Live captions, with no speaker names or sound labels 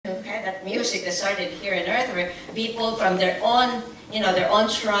music that started here on earth, where people from their own, their own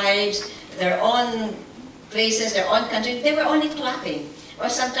tribes, their own places, their own country, they were only clapping. Or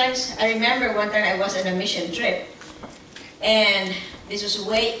sometimes, I remember one time I was on a mission trip, and this was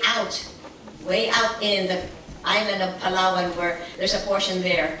way out in the island of Palawan, where there's a portion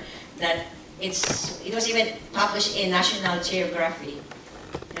there that it was even published in National Geography.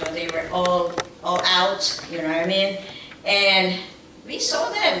 They were all out, you know what I mean? And we saw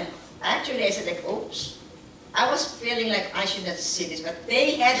them. Actually, I said like, oops. I was feeling like I should not see this, but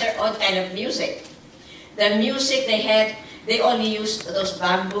they had their own kind of music. The music they had, they only used those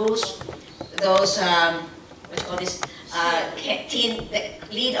bamboos, those, what do you call this, tin, the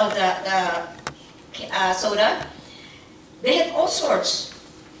lid of the soda. They had all sorts.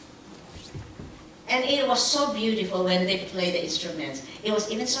 And it was so beautiful when they played the instruments. It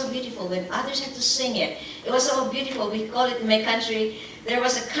was even so beautiful when others had to sing it. It was so beautiful. We call it in my country, there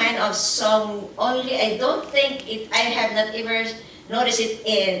was a kind of song only, I don't think I have not ever noticed it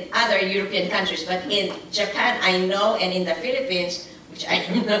in other European countries, but in Japan I know, and in the Philippines, which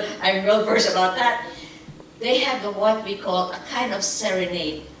I'm well versed about that, they have what we call a kind of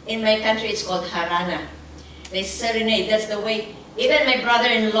serenade. In my country it's called harana. They serenade, that's the way, even my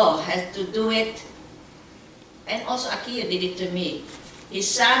brother-in-law has to do it. And also Akiyo did it to me. He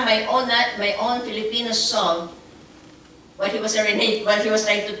sang my own Filipino song, what he was trying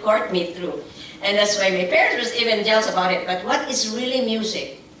to court me through. And that's why my parents was even jealous about it. But what is really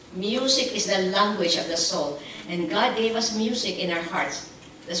music? Music is the language of the soul. And God gave us music in our hearts.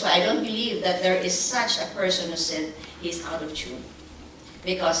 That's why I don't believe that there is such a person who said he's out of tune.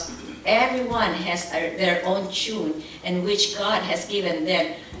 Because everyone has their own tune, and which God has given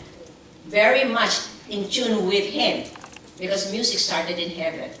them very much in tune with Him, because music started in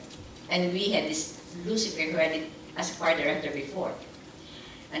heaven, and we had this Lucifer who had it as a choir director before.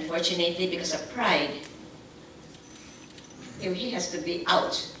 Unfortunately, because of pride, he has to be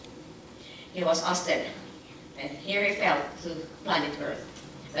out. He was ousted, and here he fell to planet Earth.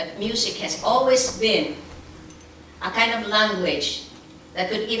 But music has always been a kind of language that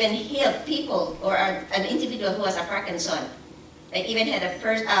could even heal people, or an individual who has a Parkinson. I even had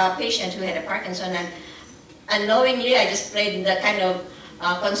a patient who had a Parkinson, and unknowingly I just played the kind of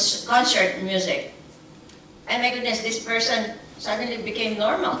concert music. And my goodness, this person suddenly became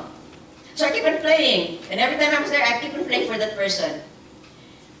normal. So I keep on playing, and every time I was there, I keep on playing for that person.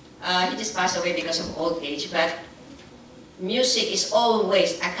 He just passed away because of old age, but music is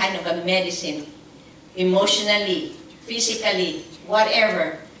always a kind of a medicine, emotionally, physically,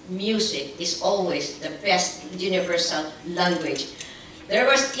 whatever. Music is always the best universal language. There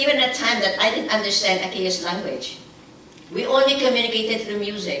was even a time that I didn't understand Akiyo's language. We only communicated through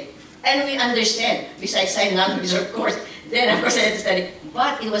music. And we understand, besides sign language, of course. Then, of course, I had to study.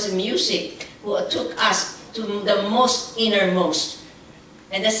 But it was music who took us to the most innermost.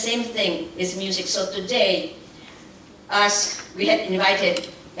 And the same thing is music. So today, we had invited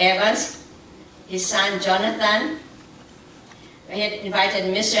Evans, his son Jonathan. We had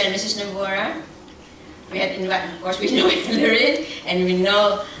invited Mr. and Mrs. Nambura. We had invited, of course, we know Hilary, and we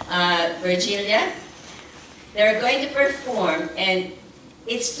know Virgilia. They're going to perform, and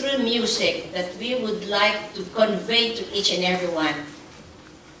it's through music that we would like to convey to each and every one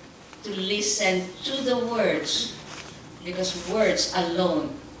to listen to the words, because words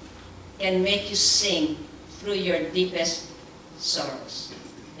alone can make you sing through your deepest sorrows.